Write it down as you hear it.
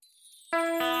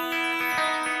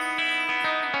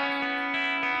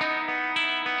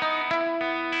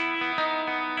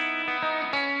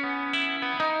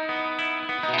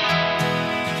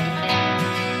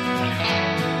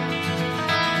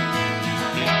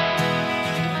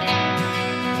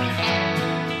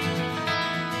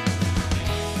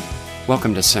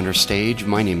Welcome to Center Stage.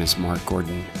 My name is Mark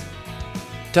Gordon.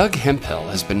 Doug Hemphill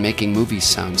has been making movies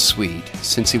sound sweet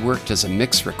since he worked as a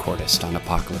mix recordist on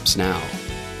Apocalypse Now.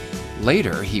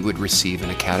 Later, he would receive an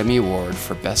Academy Award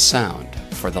for Best Sound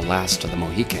for The Last of the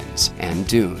Mohicans and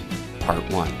Dune, Part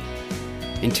 1.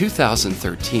 In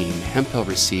 2013, Hemphill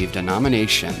received a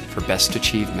nomination for Best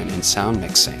Achievement in Sound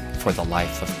Mixing for The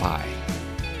Life of Pi.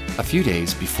 A few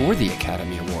days before the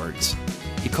Academy Awards,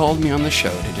 he called me on the show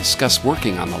to discuss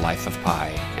working on The Life of Pi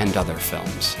and other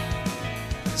films.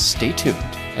 Stay tuned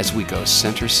as we go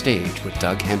center stage with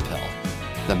Doug Hemphill,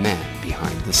 the man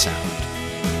behind the sound.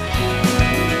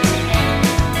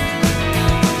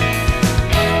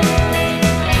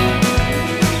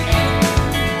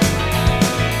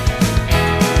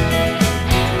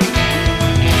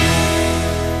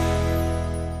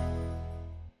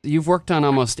 You've worked on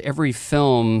almost every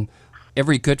film,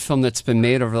 every good film that's been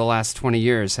made over the last 20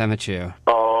 years, haven't you?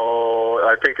 Oh,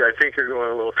 I think you're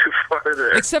going a little too far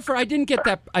there. Except for I didn't get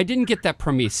that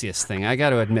Prometheus thing, I got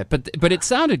to admit, but it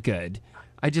sounded good.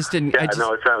 I just didn't. Yeah,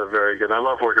 no, it sounded very good. I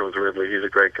love working with Ridley. He's a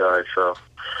great guy, so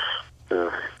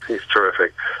he's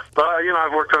terrific. But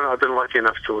I've been lucky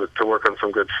enough to work on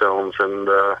some good films, and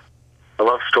I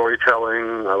love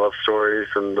storytelling. I love stories,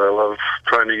 and I love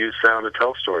trying to use sound to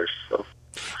tell stories. So.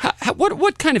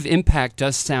 What kind of impact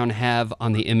does sound have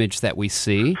on the image that we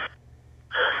see?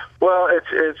 Well,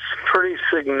 it's pretty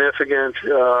significant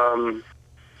in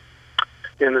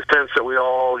the sense that we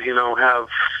all, have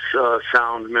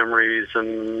sound memories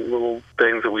and little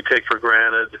things that we take for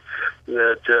granted.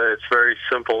 That it's very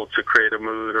simple to create a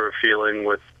mood or a feeling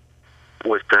with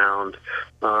sound.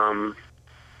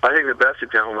 I think the best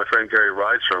example, my friend Gary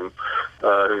Rydstrom,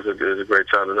 who's a great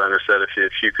sound designer, said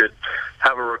if you could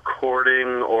have a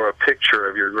recording or a picture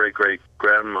of your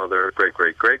great-great-grandmother,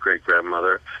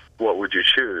 great-great-great-great-grandmother, what would you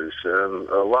choose? And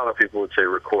a lot of people would say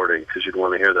recording because you'd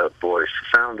want to hear that voice.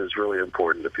 Sound is really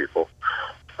important to people.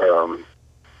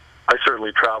 I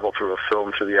certainly travel through a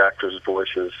film through the actors'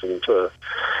 voices, and for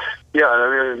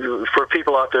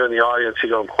people out there in the audience who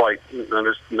don't quite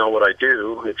know what I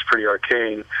do, it's pretty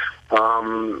arcane.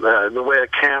 The way a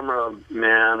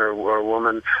cameraman or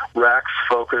woman racks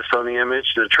focus on the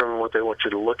image to determine what they want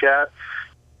you to look at,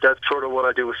 that's sort of what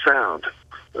I do with sound.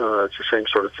 It's the same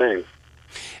sort of thing.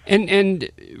 And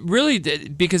really,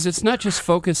 because it's not just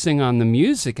focusing on the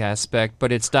music aspect,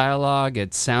 but it's dialogue,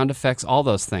 it's sound effects, all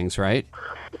those things, right?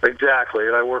 Exactly,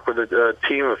 and I work with a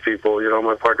team of people.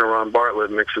 My partner Ron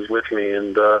Bartlett mixes with me,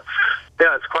 and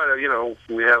it's quite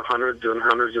we have hundreds and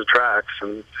hundreds of tracks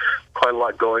and quite a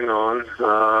lot going on.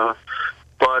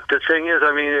 But the thing is,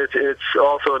 it's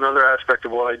also another aspect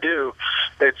of what I do.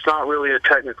 It's not really a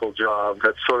technical job.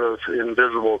 That's sort of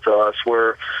invisible to us.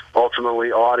 We're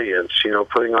ultimately audience,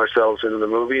 putting ourselves into the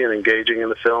movie and engaging in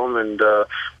the film and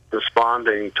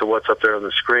responding to what's up there on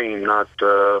the screen, not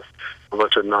a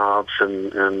bunch of knobs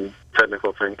and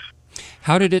technical things.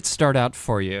 How did it start out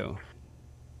for you?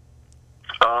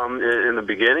 In the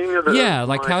beginning of the... Yeah,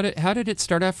 how did it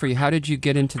start out for you? How did you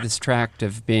get into this tract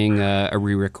of being a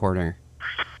re-recorder?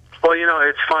 Well,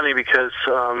 it's funny because,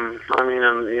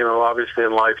 obviously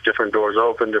in life, different doors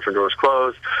open, different doors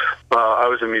close. I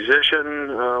was a musician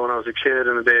when I was a kid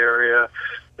in the Bay Area,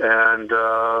 and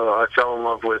I fell in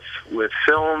love with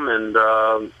film, and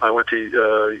I went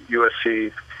to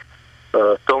USC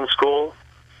film school,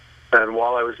 and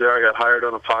while I was there, I got hired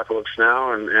on Apocalypse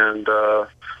Now, and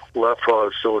left while I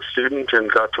was still a student,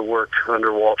 and got to work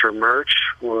under Walter Murch,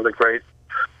 one of the great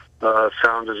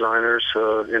sound designers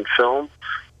in film.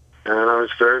 And I was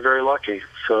very, very lucky.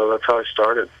 So that's how I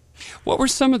started. What were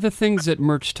some of the things that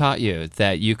Murch taught you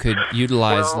that you could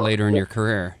utilize later in your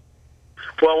career?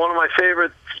 Well, one of my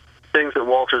favorite things that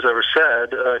Walter's ever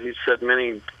said, he's said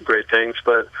many great things,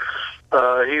 but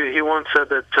he once said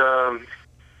that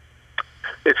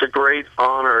it's a great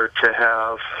honor to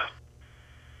have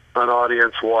an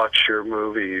audience watch your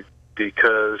movie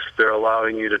because they're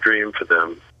allowing you to dream for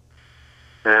them.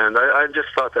 And I just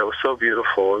thought that was so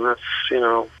beautiful, and that's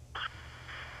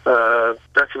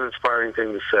an inspiring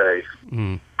thing to say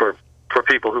for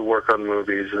people who work on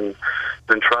movies and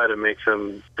try to make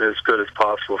them as good as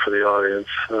possible for the audience.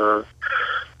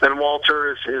 And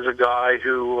Walter is a guy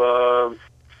who,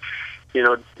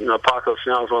 Apocalypse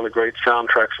Now is one of the great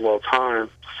soundtracks of all time.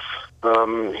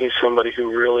 He's somebody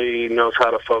who really knows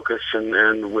how to focus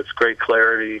and with great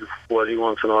clarity what he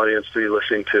wants an audience to be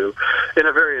listening to in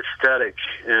a very aesthetic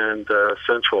and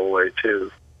sensual way,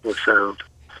 too, with sound.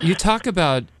 You talk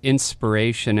about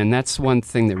inspiration, and that's one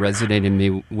thing that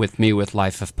resonated with me with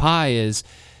Life of Pi is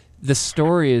the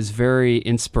story is very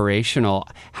inspirational.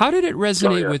 How did it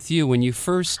resonate with you when you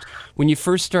first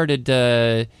started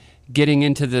getting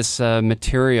into this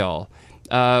material.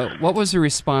 What was the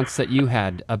response that you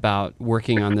had about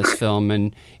working on this film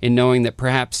and in knowing that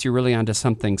perhaps you're really onto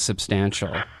something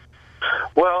substantial?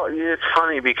 Well, it's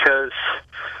funny because,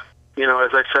 as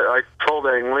I said, I told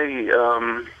Ang Lee,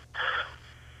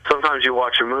 sometimes you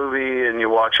watch a movie and you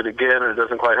watch it again and it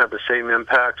doesn't quite have the same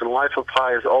impact. And Life of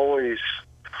Pi has always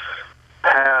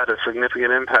had a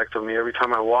significant impact on me every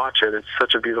time I watch it. It's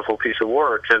such a beautiful piece of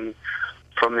work. And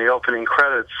from the opening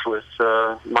credits with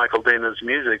Michael Dana's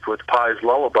music with Pi's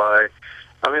Lullaby,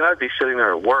 I mean, I'd be sitting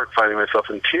there at work finding myself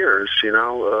in tears,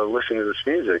 listening to this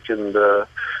music. And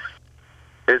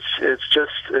it's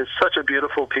such a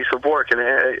beautiful piece of work. And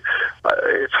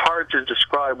it's hard to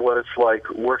describe what it's like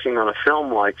working on a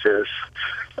film like this,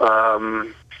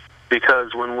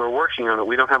 because when we're working on it,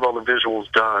 we don't have all the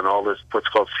visuals done. All this, what's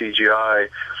called CGI,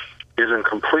 isn't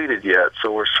completed yet.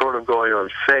 So we're sort of going on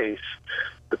faith.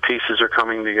 The pieces are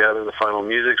coming together. The final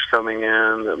music's coming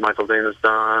in that Michael Dana's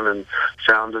done, and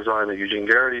sound design that Eugene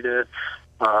Garrity did.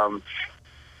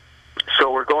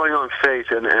 So we're going on faith,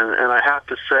 and I have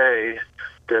to say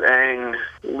that Ang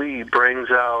Lee brings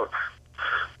out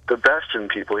the best in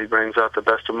people. He brings out the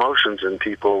best emotions in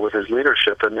people with his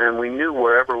leadership, and we knew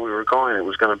wherever we were going, it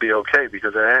was going to be okay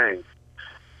because of Ang.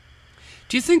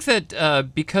 Do you think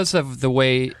that because of the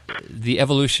way the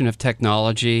evolution of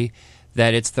technology,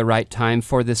 that it's the right time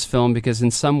for this film? Because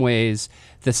in some ways,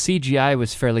 the CGI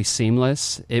was fairly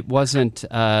seamless. It wasn't,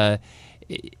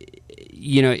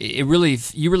 you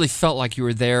really felt like you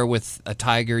were there with a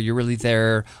tiger. You're really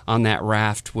there on that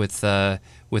raft with that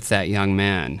young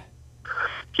man.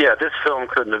 Yeah, this film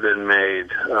couldn't have been made.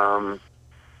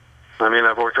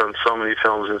 I've worked on so many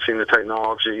films and seen the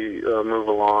technology move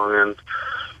along, and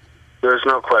there's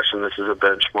no question this is a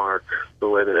benchmark. The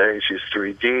way that Ang's used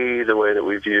 3D, the way that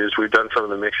we've done some of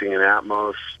the mixing in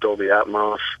Atmos, Dolby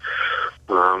Atmos.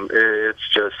 But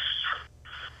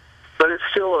it's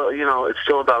still, it's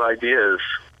still about ideas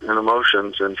and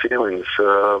emotions and feelings.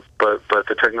 But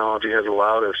the technology has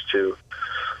allowed us to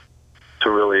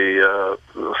really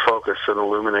focus and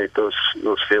illuminate those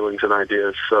feelings and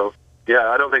ideas. So, yeah,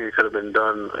 I don't think it could have been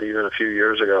done even a few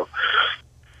years ago.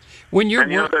 When you're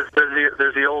there's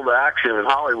the old axiom in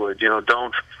Hollywood,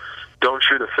 don't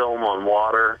shoot a film on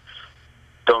water,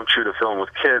 don't shoot a film with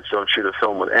kids, don't shoot a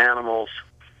film with animals,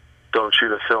 don't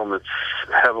shoot a film that's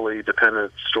heavily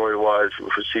dependent story-wise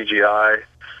for CGI,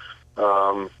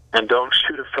 and don't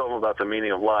shoot a film about the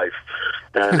meaning of life.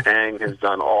 And Ang has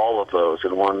done all of those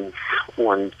in one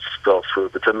fell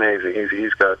swoop. It's amazing. He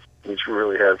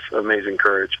really has amazing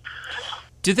courage.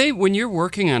 Do they, when you're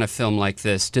working on a film like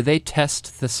this, do they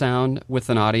test the sound with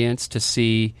an audience to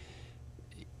see,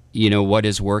 what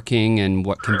is working and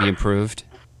what can be improved?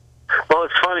 Well,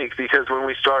 it's funny because when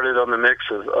we started on the mix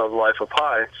of Life of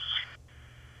Pi,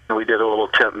 we did a little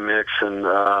temp mix, and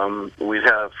we'd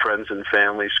have friends and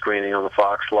family screening on the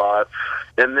Fox lot.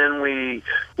 And then we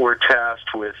were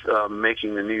tasked with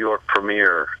making the New York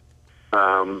premiere,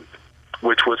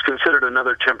 which was considered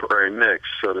another temporary mix,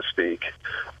 so to speak,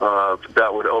 that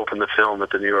would open the film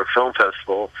at the New York Film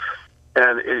Festival.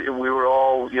 And we were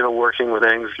all, working with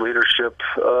Ang's leadership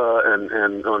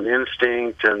and on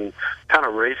instinct and kind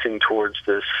of racing towards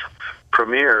this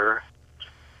premiere.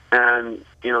 And,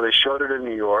 they showed it in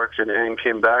New York, and Ang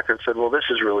came back and said, well, this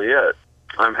is really it.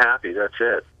 I'm happy. That's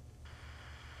it.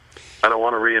 I don't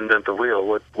want to reinvent the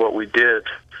wheel. What we did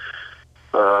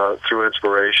through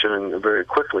inspiration and very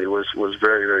quickly was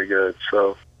very, very good.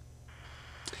 So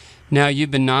now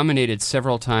you've been nominated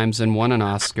several times and won an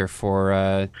Oscar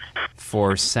for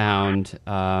sound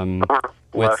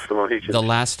with The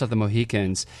Last of the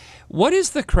Mohicans. What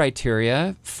is the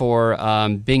criteria for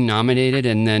being nominated,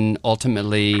 and then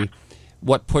ultimately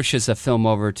what pushes a film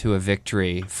over to a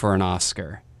victory for an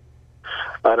Oscar?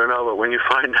 I don't know, but when you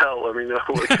find out, let me know.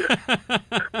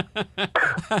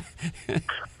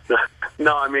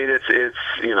 No, it's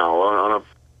on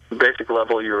a basic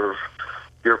level, your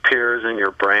peers in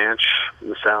your branch,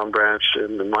 the sound branch,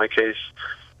 and in my case,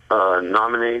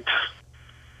 nominate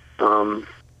the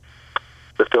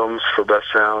films for best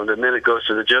sound, and then it goes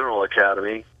to the General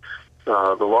Academy,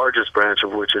 the largest branch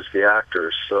of which is the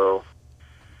actors. So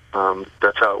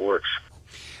that's how it works.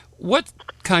 What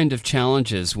kind of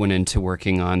challenges went into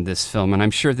working on this film? And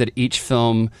I'm sure that each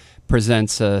film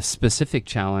presents a specific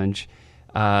challenge.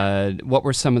 What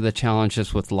were some of the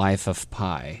challenges with Life of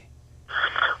Pi?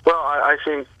 Well, I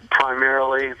think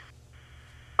primarily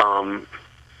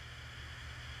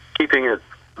keeping it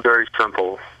very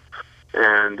simple.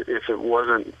 And if it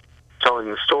wasn't telling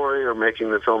the story or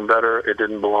making the film better, it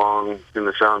didn't belong in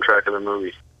the soundtrack of the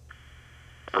movie.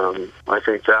 I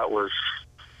think that was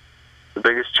the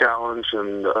biggest challenge,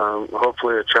 and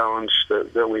hopefully a challenge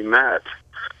that we met.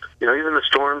 Even the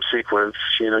storm sequence,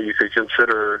 you could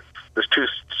consider, there's two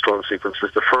storm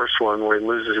sequences. The first one where he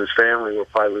loses his family, where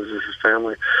Pi loses his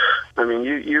family. I mean,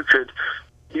 you could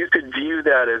view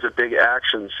that as a big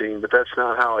action scene, but that's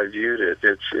not how I viewed it.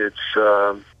 It's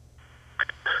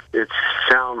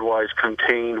sound-wise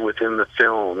contained within the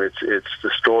film. It's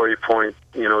the story point,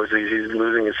 as he's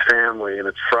losing his family, and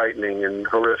it's frightening and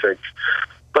horrific,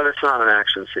 but it's not an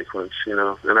action sequence, and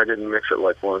I didn't mix it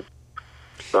like one.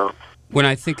 So. When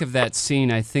I think of that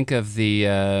scene, I think of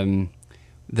the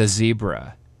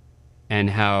zebra, and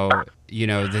how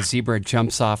the zebra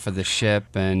jumps off of the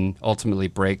ship and ultimately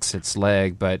breaks its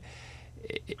leg. But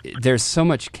there's so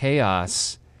much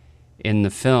chaos in the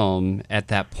film at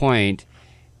that point,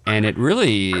 and it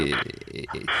really,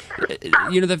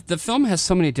 the film has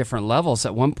so many different levels.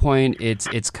 At one point,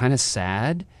 it's kind of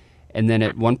sad, and then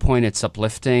at one point, it's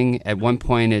uplifting. At one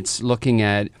point, it's looking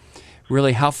at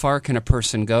really how far can a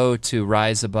person go to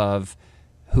rise above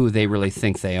who they really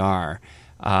think they are.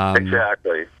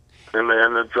 Exactly. And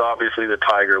it's obviously the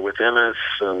tiger within us,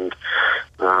 and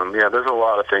there's a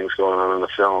lot of things going on in the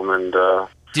film. And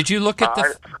did you look at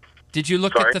the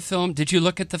film? Did you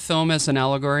look at the film as an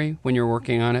allegory when you're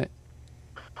working on it?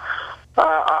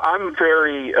 I'm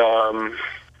very,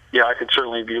 I could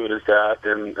certainly view it as that,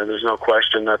 and there's no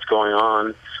question that's going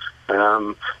on.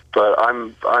 But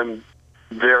I'm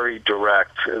very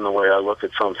direct in the way I look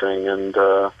at something, and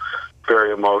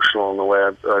very emotional in the way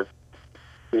I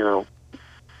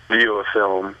view a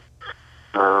film.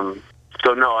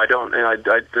 So no, I don't. And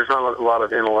there's not a lot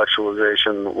of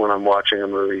intellectualization when I'm watching a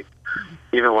movie.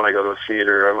 Even when I go to a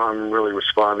theater, I'm really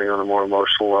responding on a more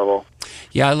emotional level.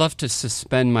 Yeah, I love to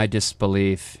suspend my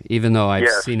disbelief, even though I've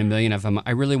seen a million of them.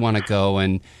 I really want to go,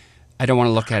 and I don't want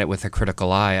to look at it with a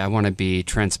critical eye. I want to be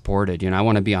transported. I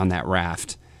want to be on that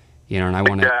raft. And I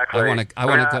want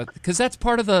to go, because that's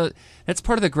part of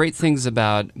the great things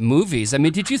about movies. I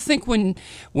mean, did you think when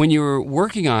you were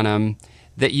working on them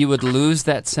that you would lose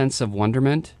that sense of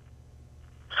wonderment?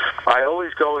 I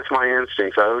always go with my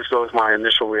instincts. I always go with my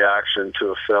initial reaction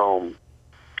to a film,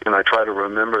 and I try to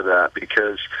remember that,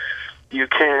 because you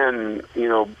can,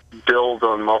 build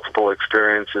on multiple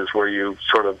experiences where you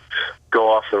sort of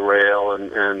go off the rail,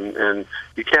 and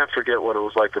you can't forget what it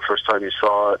was like the first time you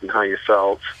saw it and how you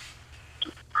felt.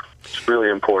 It's really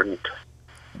important.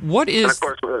 What is? And of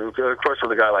course,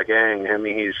 with a guy like Aang, I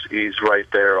mean, he's right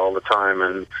there all the time,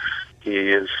 and he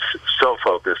is so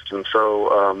focused and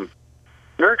so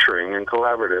nurturing and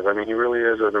collaborative. I mean, he really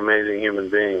is an amazing human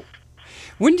being.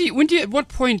 At what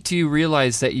point do you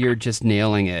realize that you're just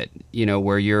nailing it?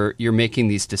 Where you're making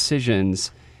these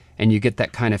decisions, and you get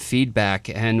that kind of feedback.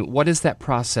 And what is that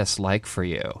process like for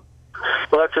you?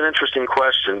 Well, that's an interesting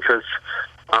question, because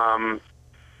I'm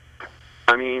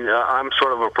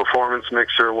sort of a performance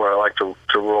mixer where I like to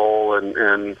roll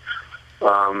and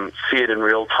see it in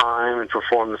real time and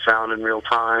perform the sound in real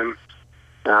time.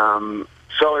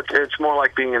 So it's more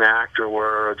like being an actor,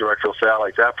 where a director will say, I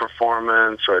like that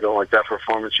performance, or I don't like that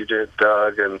performance you did,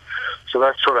 Doug. And so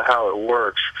that's sort of how it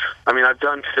works. I mean, I've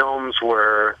done films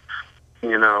where,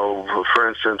 for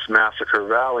instance, Massacre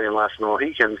Valley and Last of the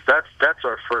Mohicans, that's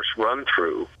our first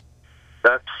run-through.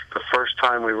 That's the first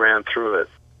time we ran through it.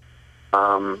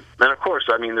 And of course,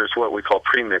 I mean, there's what we call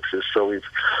premixes, so we've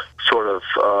sort of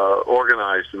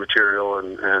organized the material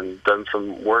and done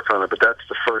some work on it, but that's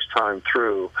the first time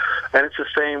through. And it's the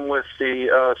same with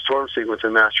the storm sequence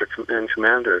in Master and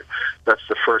Commander. That's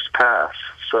the first pass.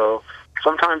 So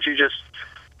sometimes you just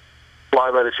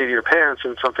fly by the seat of your pants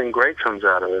and something great comes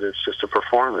out of it. It's just a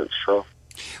performance. So.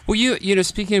 Well,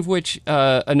 speaking of which,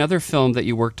 another film that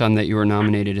you worked on that you were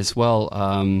nominated as well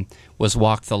was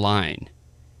Walk the Line.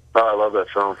 Oh, I love that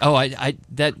film. Oh,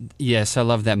 yes, I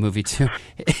love that movie too.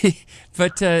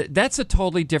 But that's a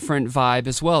totally different vibe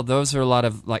as well. Those are a lot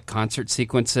of like concert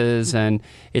sequences, and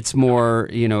it's more,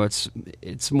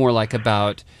 it's more like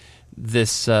about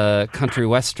this country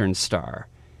western star.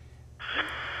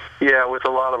 Yeah, with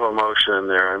a lot of emotion in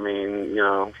there. I mean,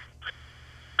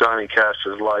 Johnny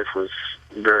Cash's life was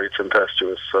very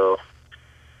tempestuous. So,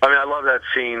 I mean, I love that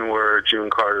scene where June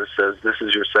Carter says, "This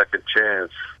is your second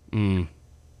chance." Mm.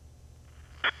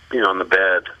 On the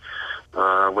bed,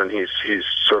 when he's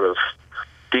sort of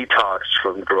detoxed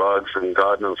from drugs and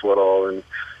God knows what all, and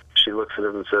she looks at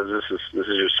him and says, "This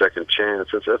is your second chance."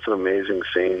 That's an amazing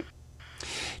scene.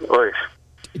 Oy.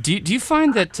 Do you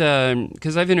find that,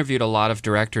 because I've interviewed a lot of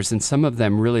directors, and some of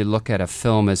them really look at a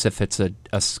film as if it's a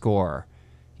score,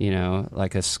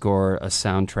 like a score, a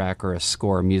soundtrack,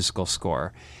 or a musical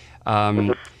score.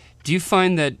 Do you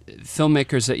find that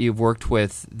filmmakers that you've worked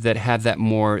with that have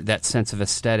that sense of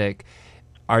aesthetic,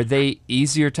 are they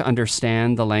easier to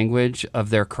understand the language of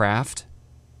their craft?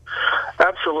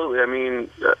 Absolutely. I mean,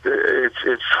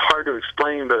 it's hard to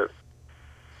explain, but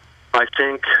I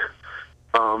think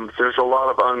there's a lot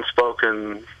of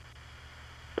unspoken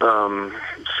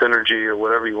synergy, or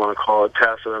whatever you want to call it,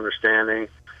 tacit understanding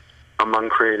among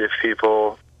creative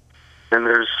people. And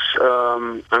there's,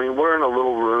 we're in a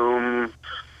little room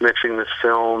mixing this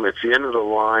film. It's the end of the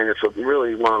line. It's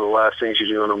really one of the last things you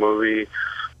do in a movie.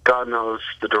 God knows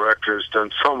the director's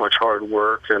done so much hard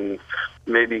work and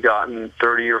maybe gotten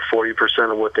 30 or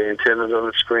 40% of what they intended on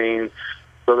the screen.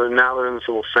 So now they're in this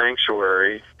little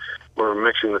sanctuary. We're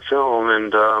mixing the film,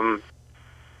 and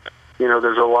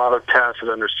there's a lot of tacit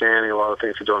understanding, a lot of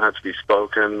things that don't have to be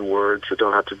spoken, words that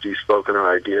don't have to be spoken,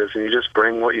 or ideas, and you just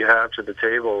bring what you have to the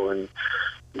table, and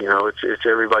it's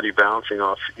everybody bouncing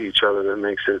off each other that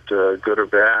makes it good or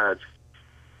bad.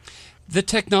 The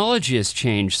technology has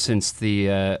changed since the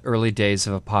early days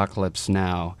of Apocalypse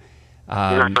Now.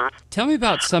 Tell me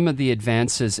about some of the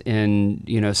advances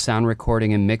in sound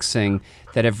recording and mixing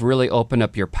that have really opened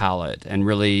up your palette and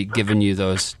really given you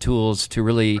those tools to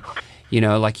really,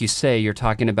 like you say, you're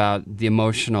talking about the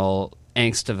emotional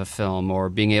angst of a film, or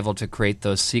being able to create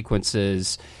those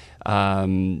sequences,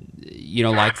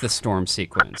 like the storm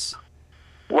sequence.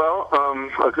 Well,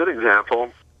 a good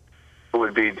example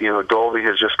would be, Dolby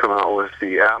has just come out with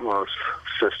the Atmos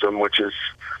system, which is,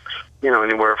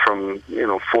 anywhere from,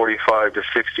 45 to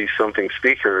 60 something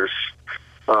speakers.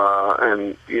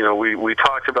 And we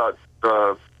talked about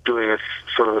doing a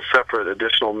sort of a separate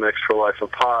additional mix for Life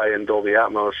of Pi and Dolby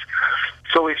Atmos.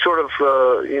 So we sort of,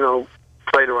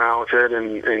 played around with it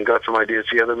and got some ideas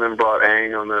together, and then brought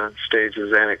Aang on the stage of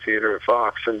Zanuck Theater at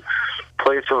Fox and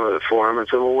played some of it for him and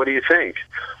said, well, what do you think?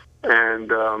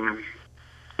 And,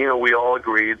 we all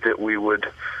agreed that we would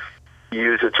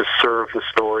use it to serve the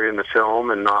story in the film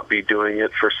and not be doing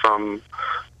it for some,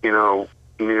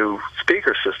 new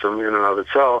speaker system in and of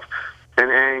itself. And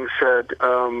Aang said,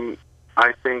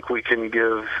 I think we can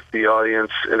give the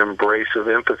audience an embrace of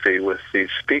empathy with these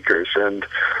speakers. And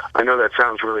I know that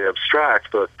sounds really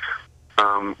abstract, but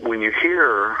when you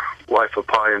hear Life of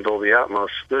Pi and Dolby Atmos,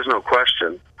 there's no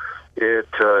question. It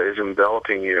is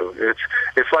enveloping you.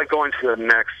 It's like going to the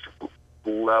next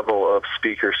level of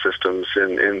speaker systems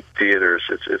in theaters.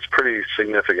 It's pretty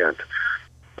significant.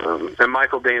 And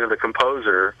Michael Dana, the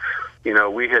composer,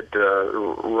 we had,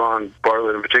 Ron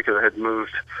Bartlett in particular, had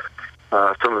moved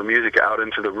some of the music out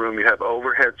into the room. You have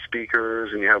overhead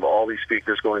speakers, and you have all these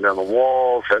speakers going down the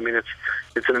walls. I mean,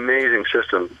 it's an amazing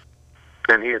system.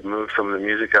 And he had moved some of the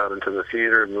music out into the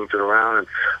theater and moved it around. And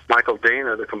Michael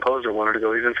Dana, the composer, wanted to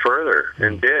go even further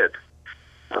and did.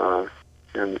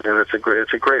 And it's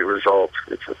a great result.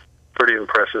 It's a pretty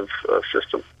impressive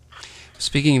system.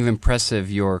 Speaking of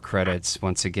impressive, your credits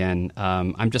once again.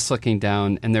 I'm just looking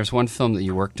down, and there's one film that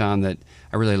you worked on that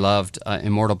I really loved,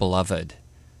 Immortal Beloved.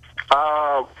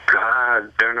 Oh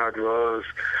God, Bernard Rose.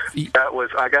 That was,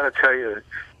 I got to tell you,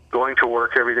 going to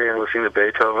work every day and listening to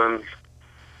Beethoven.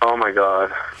 Oh my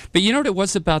God. But you know what it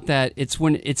was about that? It's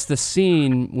the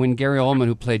scene when Gary Oldman,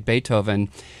 who played Beethoven,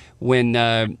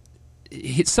 when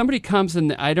somebody comes,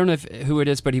 and I don't know who it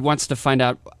is, but he wants to find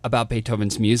out about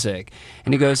Beethoven's music.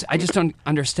 And he goes, I just don't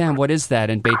understand, what is that?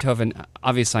 And Beethoven,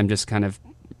 obviously I'm just kind of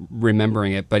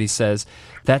remembering it, but he says,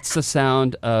 that's the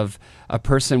sound of a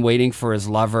person waiting for his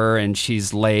lover and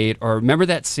she's late. Or remember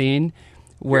that scene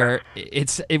where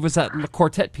it was that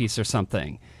quartet piece or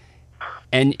something.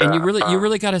 And you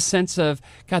really got a sense of,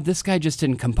 God, this guy just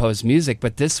didn't compose music,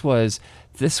 but this was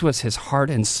his heart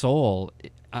and soul,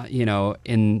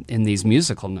 in these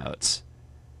musical notes.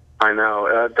 I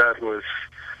know. That was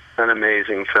an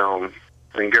amazing film.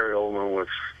 And Gary Oldman was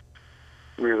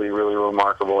really, really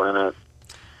remarkable in it.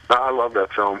 I love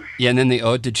that film. Yeah, and then the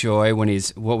Ode to Joy, when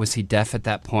what was he, deaf at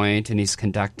that point, and he's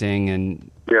conducting,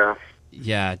 and...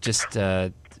 Yeah, just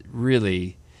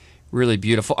really, really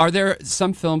beautiful. Are there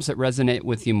some films that resonate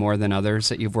with you more than others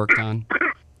that you've worked on?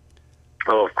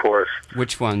 Oh, of course.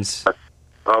 Which ones?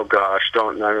 Oh gosh,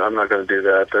 I'm not going to do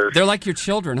that. They're like your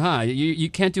children, huh? You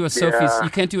can't do a Sophie's. You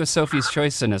can't do a Sophie's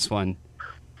Choice in this one.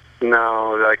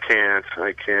 No, I can't.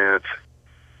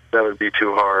 That would be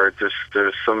too hard.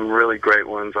 There's some really great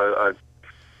ones. I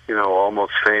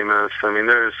Almost Famous. I mean,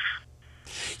 there's.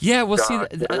 Yeah, well,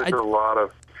 there's a lot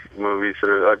of movies that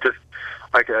are just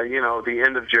like the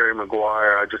end of Jerry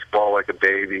Maguire. I just bawl like a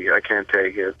baby. I can't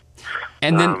take it.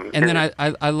 And then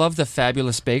I love the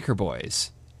Fabulous Baker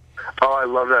Boys. Oh, I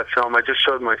love that film. I just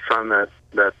showed my son that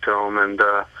film, and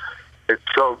It's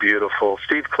so beautiful.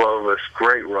 Steve Kloves,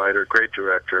 great writer, great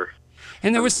director.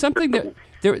 And there was something that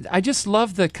I just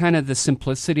love the kind of the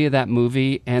simplicity of that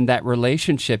movie and that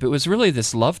relationship. It was really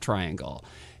this love triangle,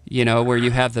 where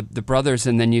you have the brothers,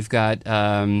 and then you've got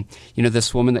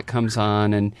this woman that comes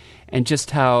on, and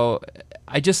just how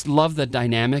I just love the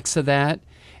dynamics of that,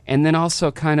 and then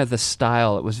also kind of the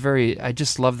style. I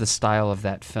just love the style of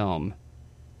that film.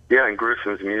 Yeah, and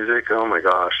Gruesom's music, oh my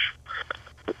gosh,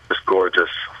 it's just gorgeous.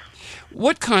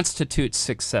 What constitutes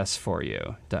success for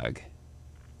you, Doug?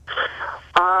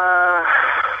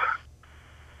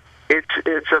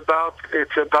 It's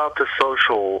about the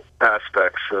social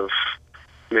aspects of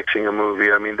mixing a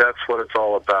movie. I mean, that's what it's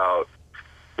all about.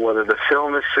 Whether the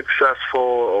film is successful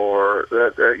or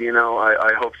that,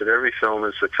 I hope that every film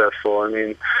is successful. I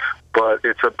mean, but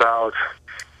it's about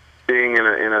being in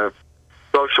a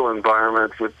social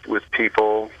environment with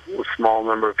people, with a small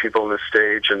number of people on the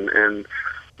stage, and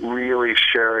really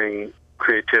sharing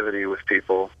creativity with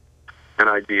people and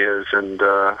ideas, and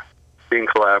being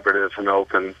collaborative and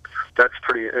open. It's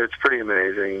pretty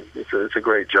amazing. It's a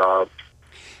great job.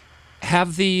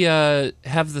 Have the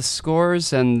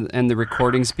scores and the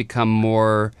recordings become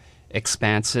more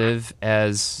expansive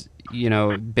as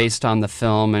based on the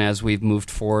film and as we've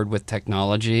moved forward with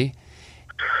technology?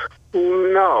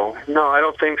 No, I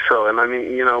don't think so. And I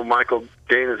mean, Michael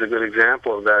Dane is a good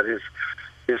example of that.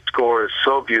 His score is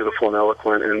so beautiful and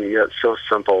eloquent, and yet so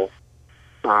simple.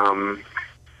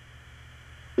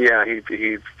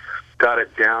 He got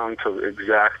it down to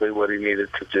exactly what he needed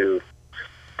to do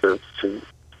to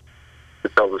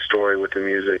tell the story with the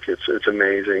music. It's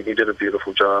amazing. He did a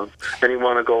beautiful job, and he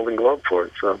won a Golden Globe for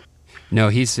it. So. No,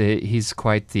 he's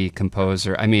quite the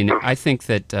composer. I mean, I think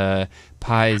that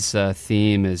Pi's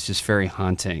theme is just very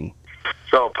haunting.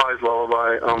 So Pi's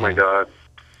Lullaby, oh my God,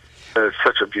 it's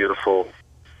such a beautiful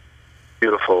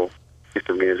piece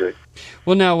of music.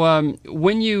 Well, now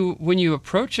when you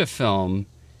approach a film,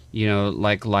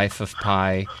 like Life of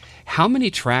Pi, how many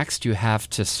tracks do you have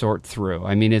to sort through?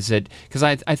 I mean, is it, because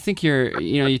I think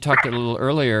you talked a little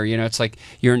earlier, it's like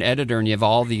you're an editor and you have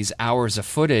all these hours of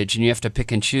footage and you have to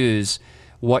pick and choose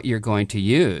what you're going to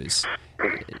use.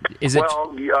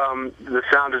 The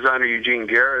sound designer Eugene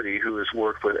Garrity, who has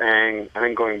worked with Aang, I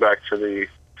think going back to the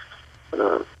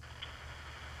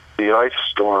Ice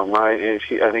Storm, right?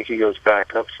 I think he goes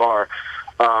back that far.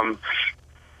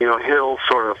 He'll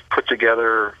sort of put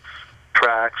together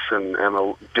tracks and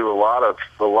do a lot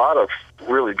of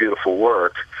really beautiful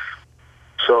work.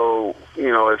 So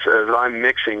as I'm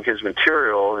mixing his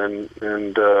material and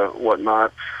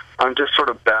whatnot, I'm just sort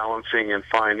of balancing and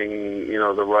finding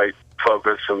the right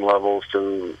focus and levels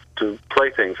to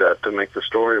play things at to make the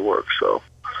story work. So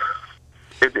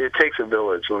it takes a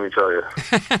village, let me tell you.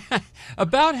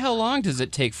 About how long does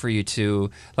it take for you to,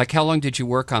 how long did you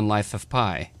work on Life of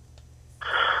Pi?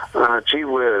 Gee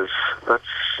whiz,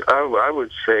 I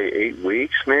would say 8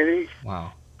 weeks, maybe.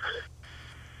 Wow.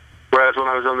 Whereas when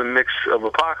I was on the mix of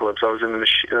Apocalypse, I was in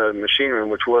the machine room,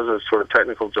 which was a sort of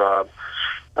technical job.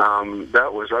 I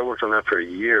worked on that for a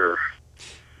year.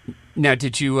 Now,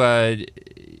 did you,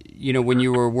 when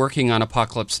you were working on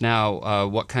Apocalypse Now,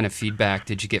 what kind of feedback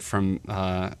did you get from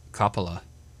Coppola?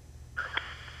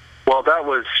 Well, that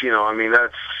was,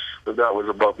 that was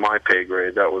above my pay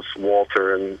grade. That was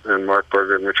Walter and Mark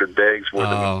Berger and Richard Beggs were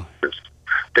the mixers.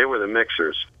 They were the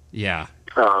mixers. Yeah.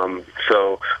 I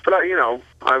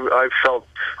felt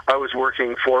I was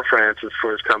working for Francis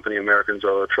for his company, American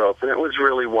Zoetrope, and it was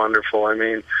really wonderful. I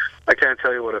mean, I can't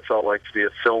tell you what it felt like to be a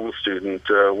film student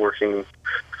working,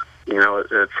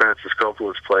 at Francis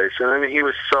Coppola's place. And I mean, he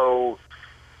was so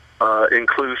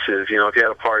inclusive. If you had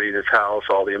a party at his house,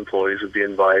 all the employees would be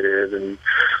invited, and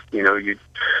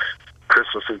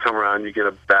Christmas would come around, you get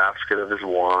a basket of his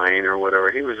wine or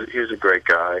whatever. He was a great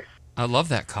guy. I love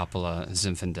that Coppola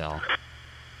Zinfandel.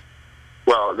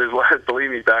 Well,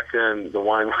 believe me, back then the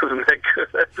wine wasn't that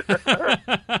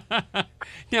good.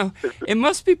 Now, it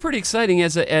must be pretty exciting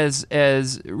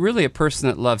as really a person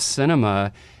that loves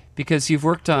cinema, because you've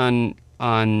worked on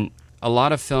a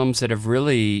lot of films that have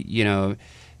really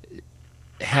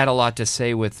had a lot to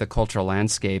say with the cultural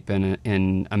landscape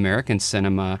in American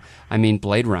cinema. I mean,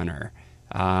 Blade Runner,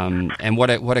 and what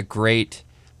a great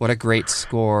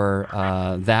score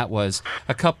that was.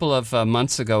 A couple of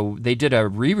months ago, they did a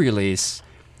re-release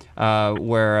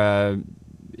where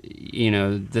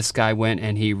this guy went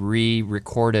and he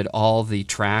re-recorded all the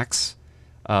tracks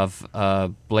of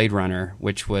Blade Runner,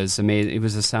 which was amazing. It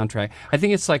was a soundtrack. I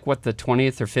think it's like the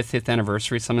 20th or 50th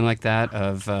anniversary, something like that,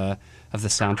 of the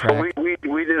soundtrack. Well,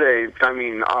 we did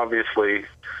obviously,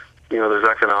 there's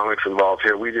economics involved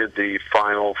here. We did the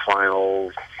final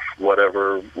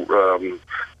whatever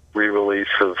re-release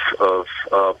of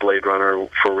Blade Runner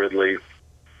for Ridley.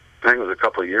 I think it was a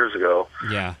couple of years ago.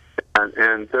 Yeah.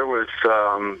 And there was,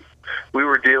 we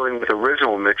were dealing with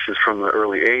original mixes from the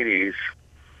early 80s,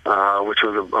 which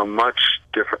was a much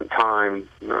different time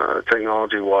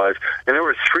technology-wise. And there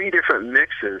were 3 different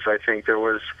mixes, I think. There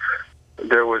was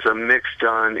a mix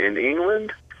done in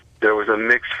England, there was a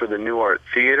mix for the New Art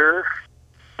Theater,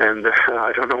 and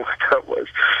I don't know what that was.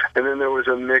 And then there was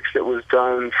a mix that was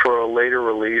done for a later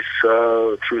release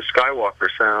through Skywalker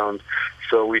Sound.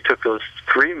 So we took those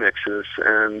 3 mixes,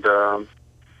 and I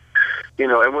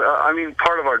mean,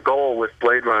 part of our goal with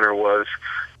Blade Runner was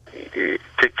to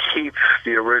keep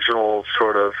the original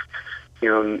sort of,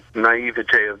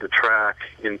 naivete of the track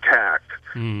intact.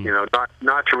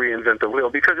 Not to reinvent the wheel,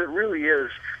 because it really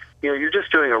is. You're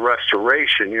just doing a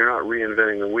restoration. You're not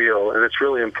reinventing the wheel, and it's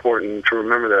really important to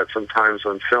remember that sometimes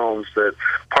on films, that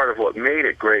part of what made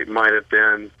it great might have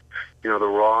been, the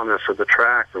rawness of the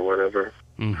track or whatever.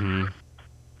 Mm-hmm.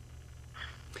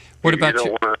 What about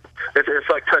you? It's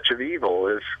like Touch of Evil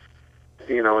is,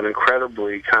 an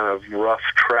incredibly kind of rough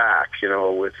track,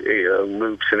 with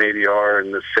loops and ADR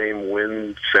and the same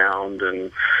wind sound,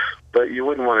 but you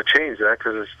wouldn't want to change that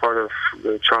because it's part of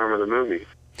the charm of the movie.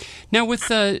 Now, with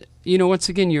once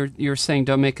again, you're saying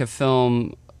don't make a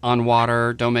film on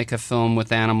water, don't make a film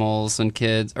with animals and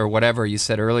kids or whatever you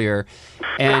said earlier,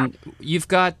 and you've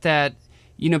got that,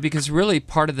 because really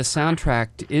part of the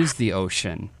soundtrack is the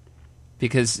ocean.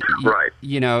 Because, right.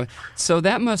 So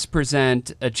that must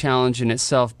present a challenge in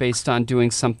itself based on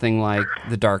doing something like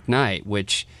The Dark Knight,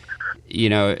 which,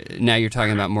 now you're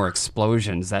talking about more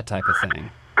explosions, that type of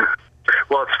thing.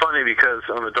 Well, it's funny because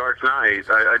on The Dark Knight,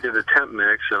 I did a temp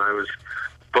mix, and I was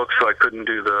booked, so I couldn't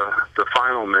do the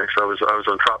final mix. I was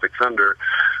on Tropic Thunder.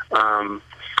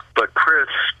 But Chris,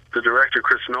 the director,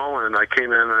 Chris Nolan, I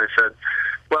came in and I said,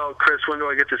 well, Chris, when do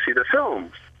I get to see the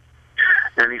film?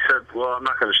 And he said, well, I'm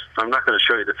not going to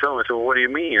show you the film. I said, well, what do you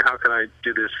mean? How can I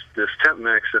do this temp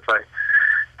mix if I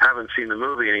haven't seen the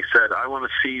movie? And he said, I want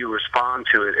to see you respond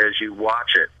to it as you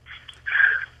watch it.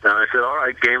 And I said, all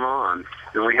right, game on.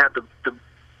 And we had the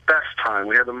best time.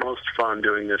 We had the most fun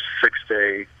doing this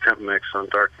 6-day temp mix on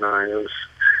Dark Knight.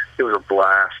 It was a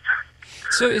blast.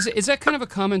 So is that kind of a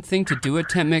common thing to do a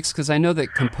temp mix? Because I know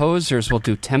that composers will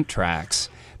do temp tracks.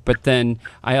 But then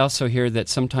I also hear that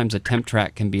sometimes a temp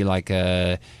track can be like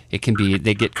they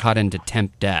get caught into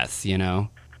temp death,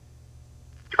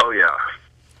 Oh yeah.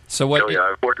 So what? Oh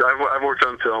yeah, I've worked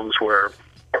on films where,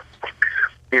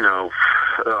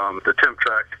 the temp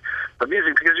track of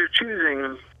music, because you're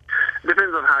choosing. It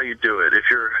depends on how you do it.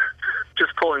 If you're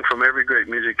just pulling from every great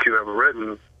music you've ever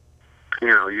written,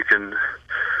 you can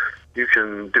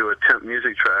do a temp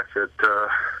music track that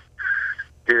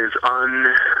is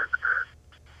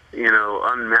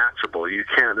unmatchable. You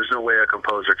can't. There's no way a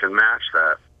composer can match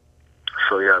that.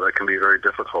 So yeah, that can be very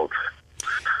difficult.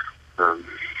 You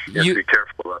have to be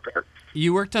careful about that.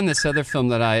 You worked on this other film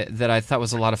that I thought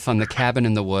was a lot of fun, The Cabin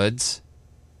in the Woods.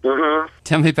 Mm-hmm.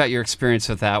 Tell me about your experience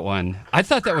with that one. I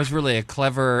thought that was really a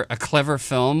clever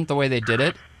film, the way they did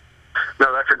it.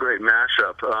 No, that's a great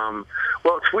mashup.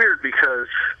 Well, it's weird because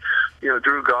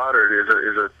Drew Goddard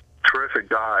is a terrific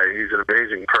guy. He's an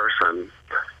amazing person.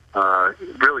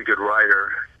 Really good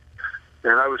writer,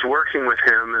 and I was working with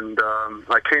him, and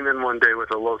I came in one day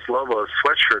with a Los Lobos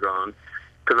sweatshirt on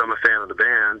because I'm a fan of the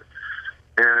band,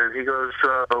 and he goes,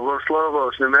 Los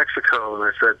Lobos, New Mexico, and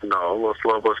I said, no, Los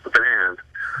Lobos, the band,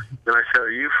 and I said,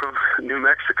 are you from New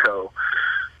Mexico?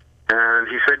 And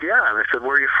he said, yeah, and I said,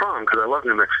 where are you from? Because I love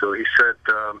New Mexico. He said,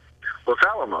 Los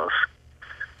Alamos.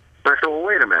 And I said, well,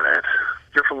 wait a minute.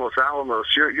 You're from Los Alamos.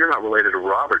 You're not related to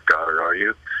Robert Goddard, are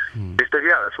you? He said,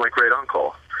 yeah, that's my great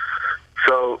uncle.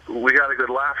 So we got a good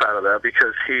laugh out of that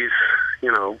because he's,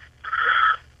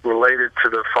 related to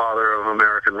the father of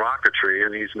American rocketry,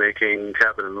 and he's making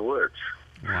Cabin in the Woods.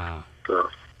 Wow. So,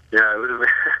 yeah, it was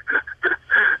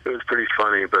it was pretty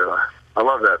funny, but I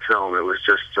love that film. It was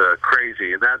just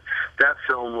crazy. And that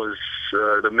film was,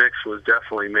 the mix was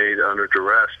definitely made under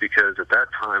duress because at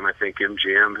that time I think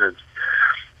MGM had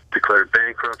declared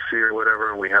bankruptcy or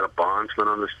whatever, and we had a bondsman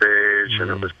on the stage,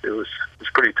 and it was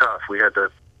pretty tough. We had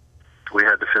to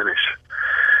finish.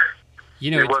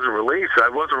 It wasn't released. I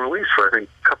wasn't released for I think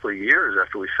a couple of years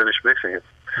after we finished mixing it.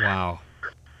 Wow.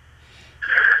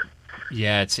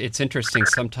 Yeah, it's interesting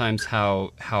sometimes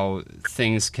how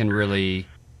things can really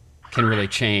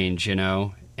change,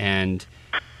 and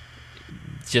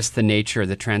just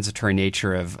the transitory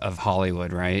nature of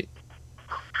Hollywood, right?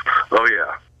 Oh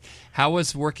yeah. How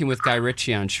was working with Guy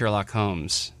Ritchie on Sherlock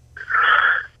Holmes?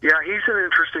 Yeah, he's an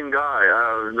interesting guy.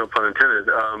 No pun intended.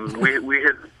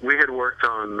 We had worked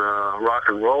on Rock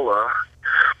and Rolla,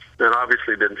 and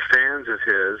obviously been fans of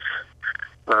his.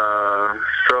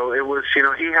 So it was, he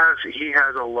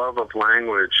has a love of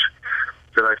language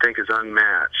that I think is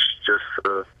unmatched. Just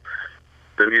the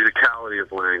musicality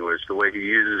of language, the way he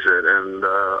uses it, and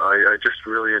I just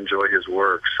really enjoy his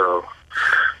work. So.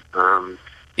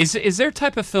 Is there a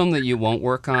type of film that you won't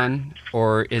work on,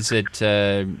 or is it?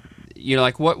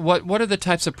 Like what are the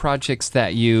types of projects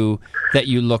that you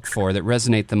look for that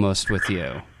resonate the most with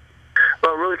you?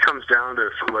 Well, it really comes down to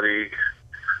if somebody,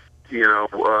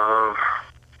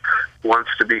 wants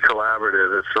to be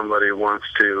collaborative. If somebody wants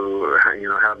to,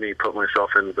 have me put myself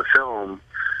into the film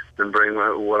and bring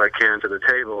what I can to the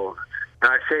table.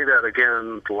 And I say that,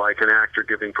 again, like an actor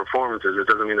giving performances. It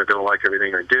doesn't mean they're going to like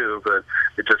everything I do, but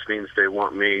it just means they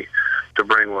want me to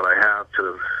bring what I have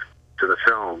to the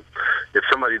film. If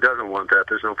somebody doesn't want that,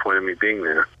 there's no point in me being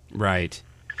there. Right.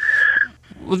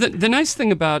 Well, the nice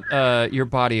thing about your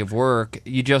body of work,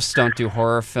 you just don't do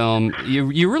horror film.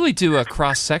 You really do a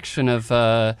cross-section of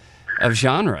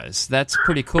genres. That's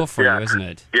pretty cool for you, isn't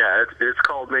it? Yeah, it's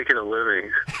called making a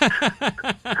living.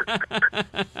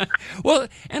 Well,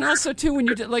 and also, too, when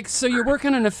so you're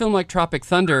working on a film like Tropic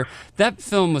Thunder, that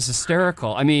film was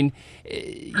hysterical. I mean,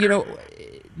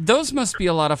 those must be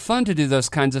a lot of fun to do those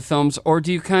kinds of films, or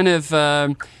do you kind of,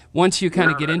 once you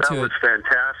kind of get into it? That was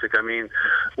fantastic. I mean,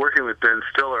 working with Ben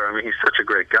Stiller, he's such a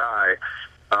great guy.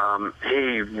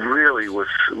 He really was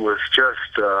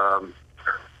just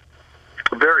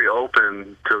very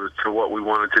open to what we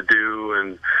wanted to do,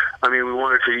 and we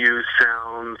wanted to use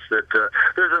sounds that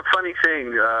there's a funny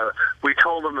thing we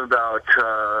told him about.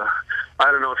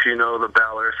 I don't know if you know the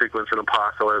Bel Air sequence in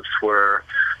Apocalypse where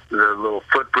the little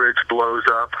footbridge blows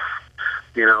up,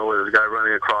 with a guy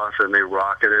running across it and they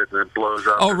rocket it and it blows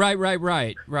up. Oh, right,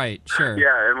 sure.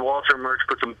 Yeah, and Walter Murch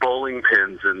put some bowling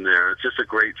pins in there. It's just a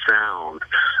great sound.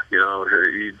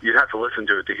 You'd have to listen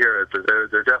to it to hear it, but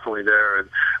they're definitely there. And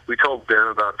we told Ben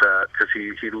about that because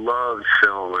he loves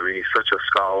film. He's such a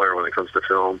scholar when it comes to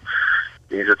film.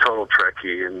 He's a total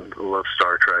Trekkie and loves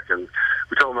Star Trek. And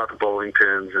we told him about the bowling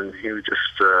pins, and he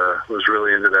just was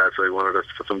really into that, so he wanted us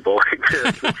to put some bowling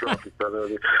pins in front of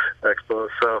the expo.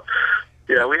 So,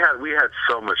 yeah, we had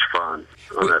so much fun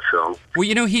on that film. Well,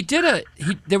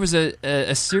 there was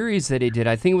a series that he did,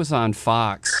 I think it was on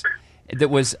Fox, that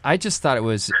was, I just thought it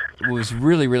was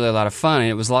really, really a lot of fun, and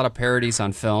it was a lot of parodies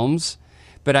on films,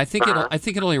 but I think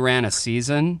it only ran a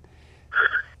season.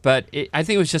 But I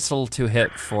think it was just a little too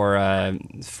hip for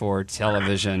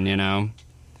television, Yeah,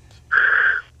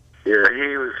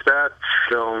 he was that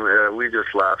film. We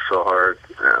just laughed so hard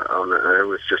on it. It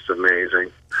was just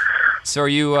amazing. So, are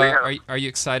you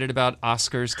excited about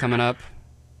Oscars coming up?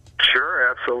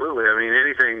 Sure, absolutely.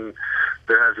 Anything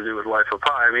that has to do with Life of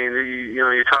Pi.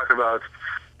 You talk about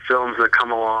films that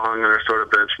come along and are sort of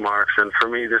benchmarks, and for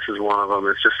me, this is one of them.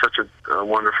 It's just such a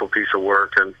wonderful piece of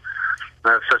work, and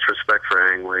I have such respect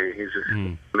for Ang Lee. He's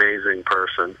an amazing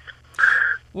person.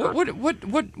 What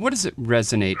does it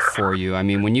resonate for you?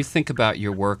 When you think about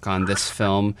your work on this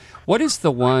film, what is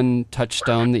the one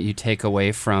touchstone that you take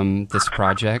away from this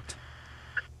project?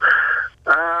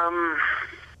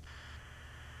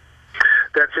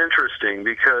 That's interesting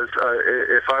because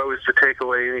if I was to take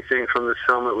away anything from this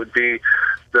film, it would be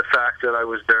the fact that I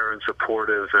was there and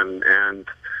supportive and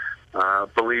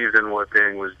believed in what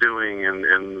Ang was doing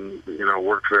and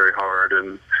worked very hard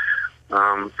and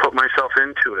put myself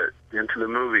into the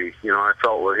movie. I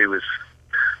felt what he was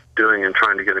doing and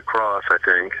trying to get across, I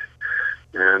think.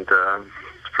 And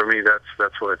for me,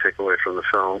 that's what I take away from the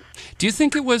film. Do you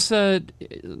think it was,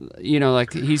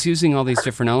 like he's using all these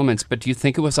different elements, but do you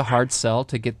think it was a hard sell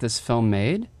to get this film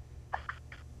made?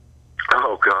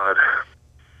 Oh, God.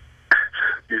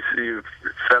 You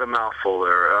said a mouthful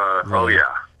there. Really? Oh,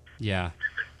 yeah. Yeah.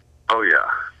 Oh, yeah.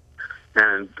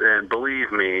 And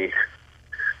believe me,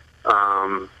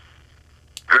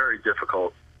 very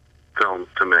difficult film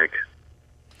to make.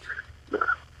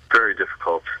 Very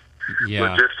difficult.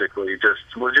 Yeah. Logistically,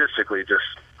 just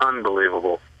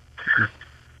unbelievable.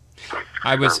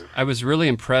 I was really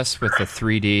impressed with the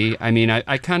 3D.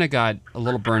 I kind of got a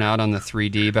little burnt out on the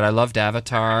 3D, but I loved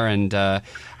Avatar, and I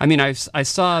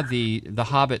saw the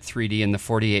Hobbit 3D in the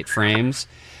 48 frames.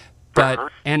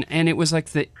 But and it was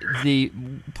like the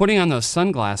putting on those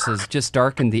sunglasses just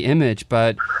darkened the image.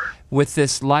 But with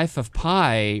this Life of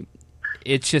Pi,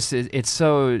 it's just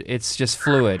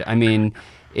fluid.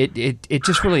 It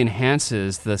just really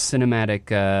enhances the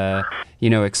cinematic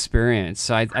experience.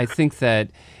 So I think that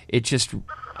it just,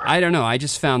 I don't know, I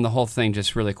just found the whole thing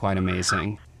just really quite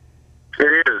amazing.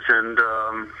 It is, and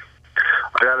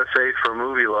I got to say, for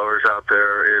movie lovers out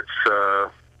there,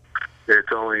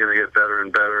 it's only going to get better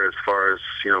and better as far as,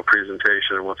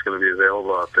 presentation and what's going to be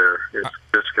available out there. It's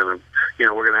just going to,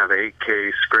 we're going to have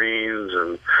 8K screens,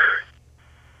 and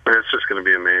it's just going to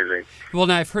be amazing. Well,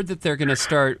 now I've heard that they're going to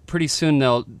start pretty soon.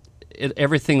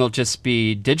 Everything will just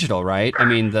be digital, right? I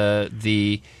mean,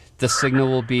 the signal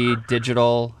will be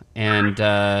digital, and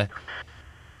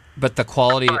but the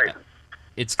quality, right.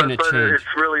 It's going to change. It's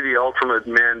really the ultimate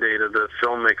mandate of the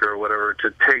filmmaker or whatever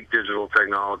to take digital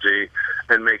technology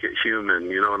and make it human.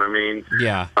 You know what I mean?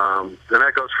 Yeah. And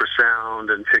that goes for sound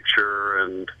and picture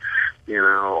and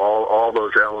all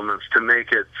those elements to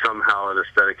make it somehow an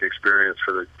aesthetic experience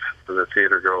for the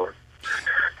theater goer.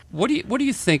 What do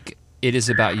you think it is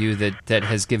about you that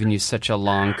has given you such a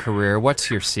long career? What's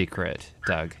your secret,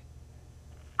 Doug?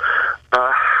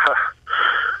 I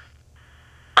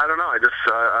don't know.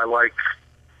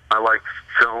 I like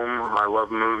film. I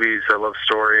love movies. I love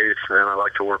stories, and I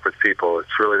like to work with people.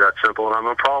 It's really that simple. And I'm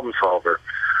a problem solver.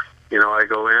 I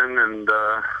go in and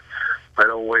I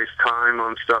don't waste time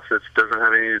on stuff that doesn't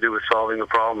have anything to do with solving the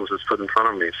problems that's put in front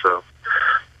of me. So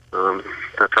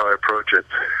that's how I approach it.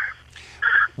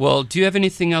 Well, do you have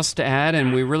anything else to add?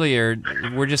 And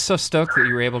we're just so stoked that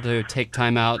you were able to take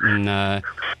time out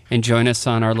and join us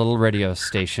on our little radio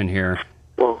station here.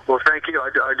 Well, thank you.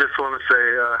 I just want to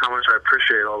say how much I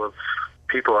appreciate all the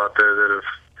people out there that have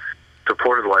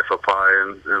supported Life Up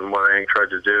High and what I tried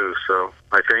to do. So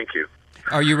I thank you.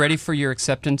 Are you ready for your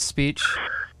acceptance speech?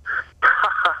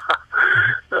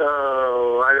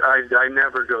 Oh, I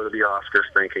never go to the Oscars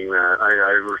thinking that.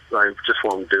 I just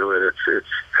won't do it.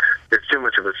 It's too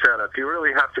much of a setup. You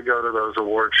really have to go to those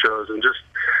award shows and just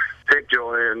take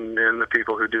joy in the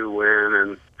people who do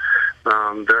win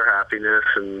and their happiness.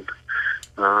 And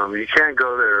you can't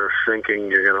go there thinking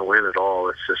you're going to win at all.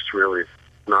 It's just really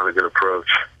not a good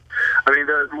approach. I mean,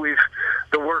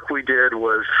 the work we did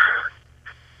was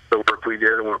the work we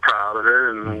did, and we're proud of it,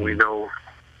 and we know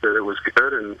that it was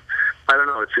good. And I don't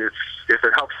know, it's if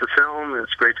it helps the film,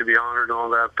 it's great to be honored and all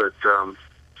that, but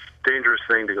dangerous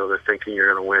thing to go there thinking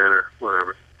you're going to win or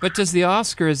whatever. But does the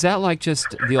Oscar, is that like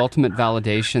just the ultimate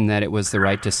validation that it was the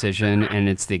right decision, and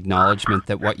it's the acknowledgement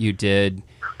that what you did,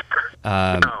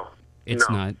 No.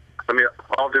 not? I mean,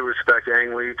 all due respect,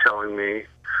 Ang Lee telling me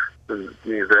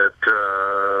that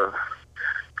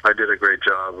I did a great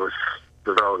job was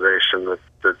the validation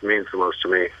that means the most to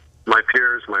me. My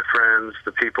peers, my friends,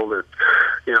 the people that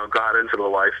got into the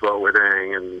lifeboat with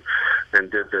Ang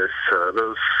and did this,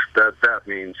 that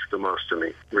means the most to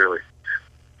me, really.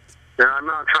 And I'm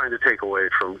not trying to take away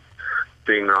from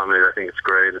being nominated. I think it's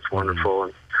great. It's wonderful,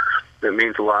 and it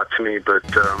means a lot to me. But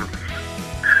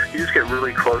you just get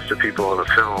really close to people in a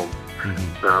film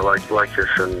like this,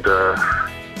 and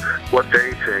what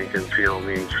they think and feel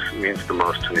means the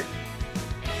most to me.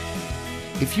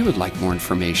 If you would like more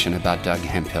information about Doug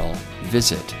Hemphill,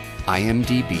 visit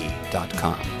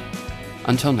imdb.com.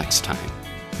 Until next time,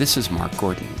 this is Mark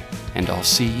Gordon, and I'll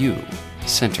see you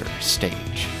center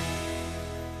stage.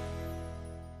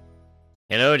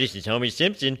 Hello, this is Homer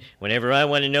Simpson. Whenever I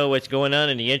want to know what's going on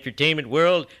in the entertainment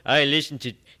world, I listen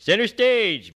to Center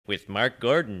Stage with Mark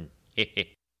Gordon.